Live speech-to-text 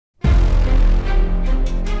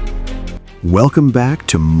Welcome back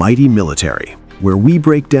to Mighty Military, where we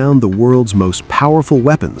break down the world's most powerful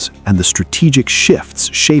weapons and the strategic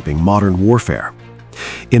shifts shaping modern warfare.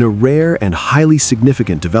 In a rare and highly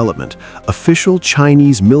significant development, official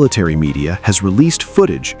Chinese military media has released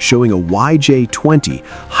footage showing a YJ-20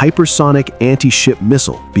 hypersonic anti-ship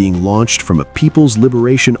missile being launched from a People's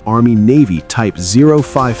Liberation Army Navy Type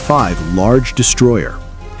 055 large destroyer.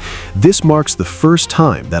 This marks the first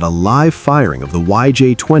time that a live firing of the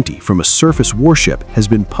YJ-20 from a surface warship has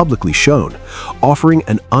been publicly shown, offering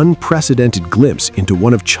an unprecedented glimpse into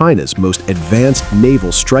one of China's most advanced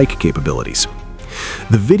naval strike capabilities.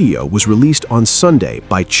 The video was released on Sunday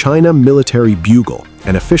by China Military Bugle,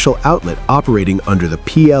 an official outlet operating under the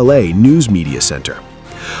PLA News Media Center.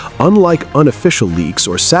 Unlike unofficial leaks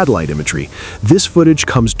or satellite imagery, this footage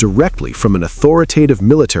comes directly from an authoritative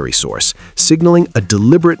military source, signaling a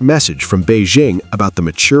deliberate message from Beijing about the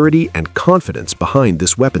maturity and confidence behind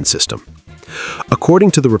this weapon system.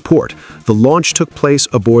 According to the report, the launch took place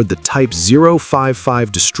aboard the Type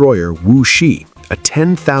 055 destroyer Wuxi, a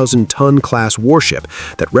 10,000-ton class warship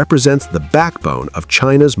that represents the backbone of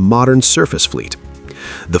China's modern surface fleet.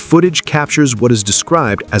 The footage captures what is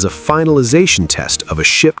described as a finalization test of a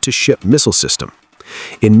ship-to-ship missile system.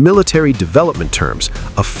 In military development terms,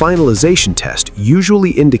 a finalization test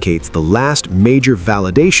usually indicates the last major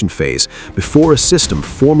validation phase before a system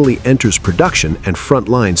formally enters production and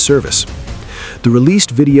frontline service. The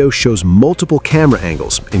released video shows multiple camera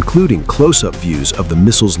angles, including close-up views of the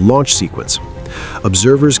missile's launch sequence.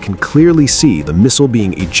 Observers can clearly see the missile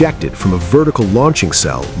being ejected from a vertical launching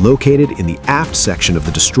cell located in the aft section of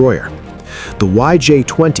the destroyer. The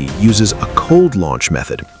YJ-20 uses a cold launch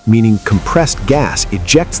method, meaning compressed gas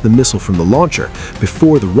ejects the missile from the launcher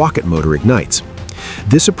before the rocket motor ignites.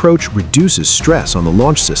 This approach reduces stress on the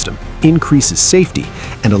launch system, increases safety,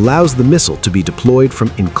 and allows the missile to be deployed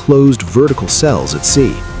from enclosed vertical cells at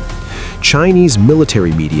sea. Chinese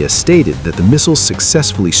military media stated that the missile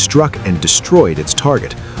successfully struck and destroyed its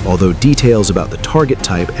target, although details about the target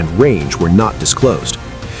type and range were not disclosed.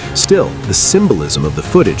 Still, the symbolism of the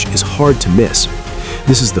footage is hard to miss.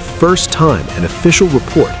 This is the first time an official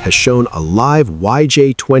report has shown a live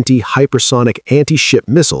YJ-20 hypersonic anti-ship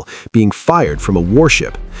missile being fired from a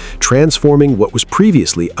warship, transforming what was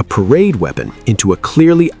previously a parade weapon into a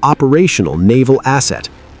clearly operational naval asset.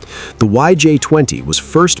 The YJ-20 was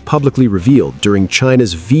first publicly revealed during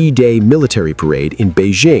China's V-Day military parade in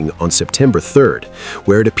Beijing on September 3rd,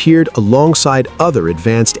 where it appeared alongside other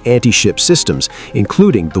advanced anti-ship systems,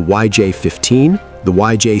 including the YJ-15, the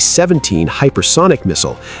YJ-17 hypersonic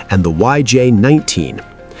missile, and the YJ-19.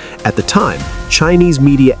 At the time, Chinese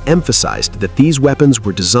media emphasized that these weapons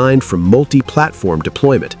were designed for multi-platform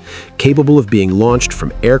deployment, capable of being launched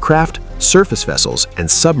from aircraft, surface vessels, and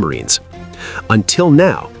submarines. Until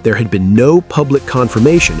now, there had been no public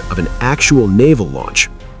confirmation of an actual naval launch.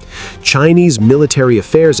 Chinese military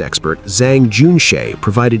affairs expert Zhang Junxie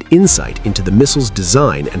provided insight into the missile's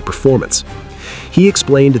design and performance. He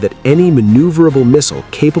explained that any maneuverable missile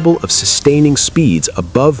capable of sustaining speeds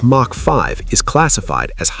above Mach 5 is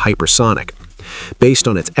classified as hypersonic. Based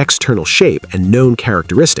on its external shape and known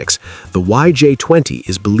characteristics, the YJ-20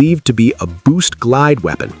 is believed to be a boost glide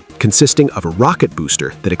weapon, consisting of a rocket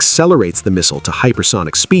booster that accelerates the missile to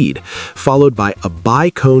hypersonic speed, followed by a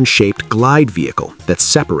bicone-shaped glide vehicle that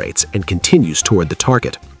separates and continues toward the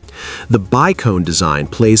target. The bicone design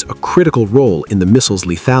plays a critical role in the missile's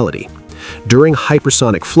lethality. During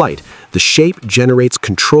hypersonic flight, the shape generates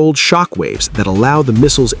controlled shock waves that allow the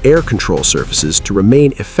missile's air control surfaces to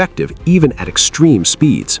remain effective even at extreme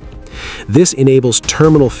speeds. This enables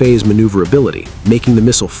terminal phase maneuverability, making the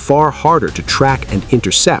missile far harder to track and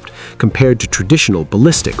intercept compared to traditional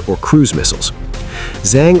ballistic or cruise missiles.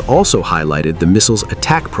 Zhang also highlighted the missile's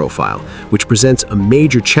attack profile, which presents a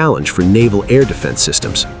major challenge for naval air defense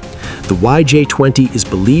systems. The YJ-20 is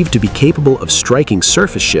believed to be capable of striking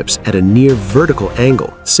surface ships at a near vertical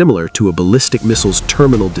angle, similar to a ballistic missile's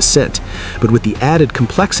terminal descent, but with the added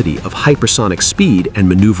complexity of hypersonic speed and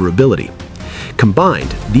maneuverability.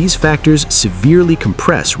 Combined, these factors severely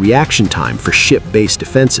compress reaction time for ship-based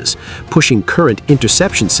defenses, pushing current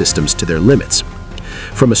interception systems to their limits.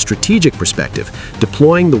 From a strategic perspective,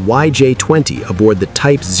 deploying the YJ-20 aboard the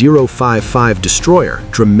Type 055 destroyer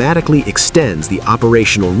dramatically extends the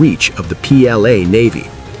operational reach of the PLA Navy.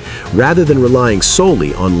 Rather than relying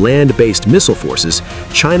solely on land-based missile forces,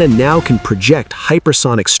 China now can project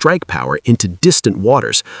hypersonic strike power into distant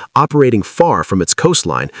waters, operating far from its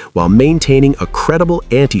coastline while maintaining a credible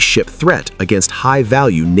anti-ship threat against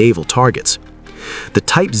high-value naval targets. The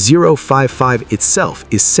Type 055 itself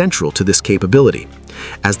is central to this capability.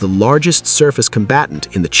 As the largest surface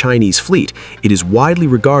combatant in the Chinese fleet, it is widely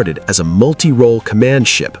regarded as a multi-role command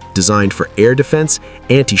ship designed for air defense,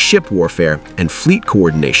 anti-ship warfare, and fleet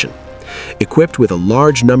coordination. Equipped with a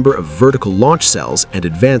large number of vertical launch cells and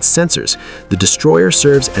advanced sensors, the destroyer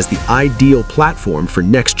serves as the ideal platform for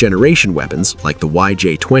next-generation weapons like the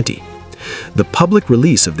YJ-20. The public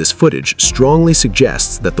release of this footage strongly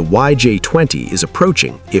suggests that the YJ-20 is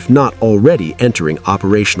approaching, if not already entering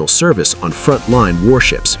operational service on frontline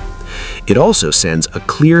warships. It also sends a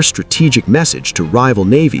clear strategic message to rival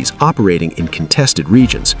navies operating in contested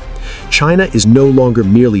regions. China is no longer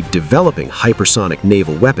merely developing hypersonic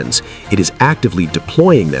naval weapons, it is actively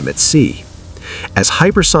deploying them at sea. As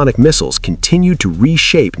hypersonic missiles continue to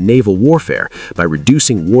reshape naval warfare by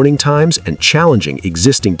reducing warning times and challenging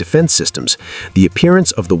existing defense systems, the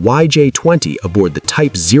appearance of the YJ-20 aboard the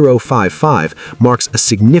Type 055 marks a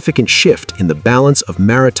significant shift in the balance of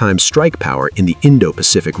maritime strike power in the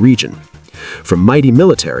Indo-Pacific region. For Mighty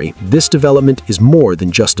Military, this development is more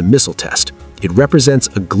than just a missile test. It represents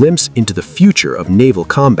a glimpse into the future of naval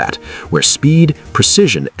combat, where speed,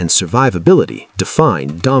 precision, and survivability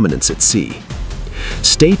define dominance at sea.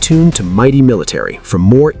 Stay tuned to Mighty Military for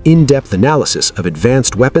more in-depth analysis of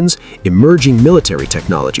advanced weapons, emerging military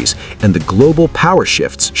technologies, and the global power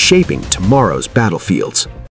shifts shaping tomorrow's battlefields.